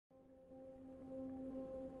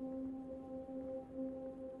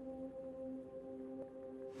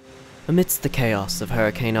Amidst the chaos of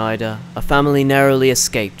Hurricane Ida, a family narrowly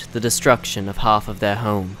escaped the destruction of half of their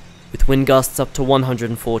home. With wind gusts up to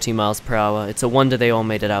 140 miles per hour, it's a wonder they all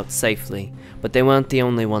made it out safely, but they weren't the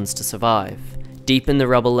only ones to survive. Deep in the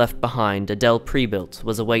rubble left behind, a Dell pre-built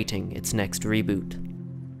was awaiting its next reboot.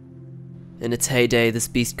 In its heyday, this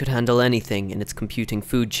beast could handle anything in its computing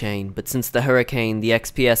food chain, but since the hurricane, the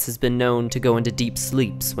XPS has been known to go into deep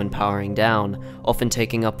sleeps when powering down, often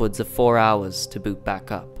taking upwards of 4 hours to boot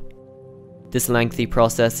back up. This lengthy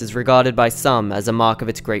process is regarded by some as a mark of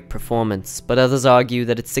its great performance, but others argue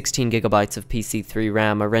that its 16GB of PC3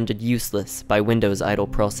 RAM are rendered useless by Windows idle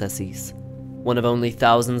processes. One of only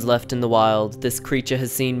thousands left in the wild, this creature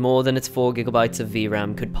has seen more than its 4GB of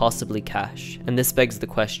VRAM could possibly cache, and this begs the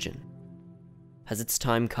question: has its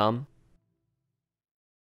time come?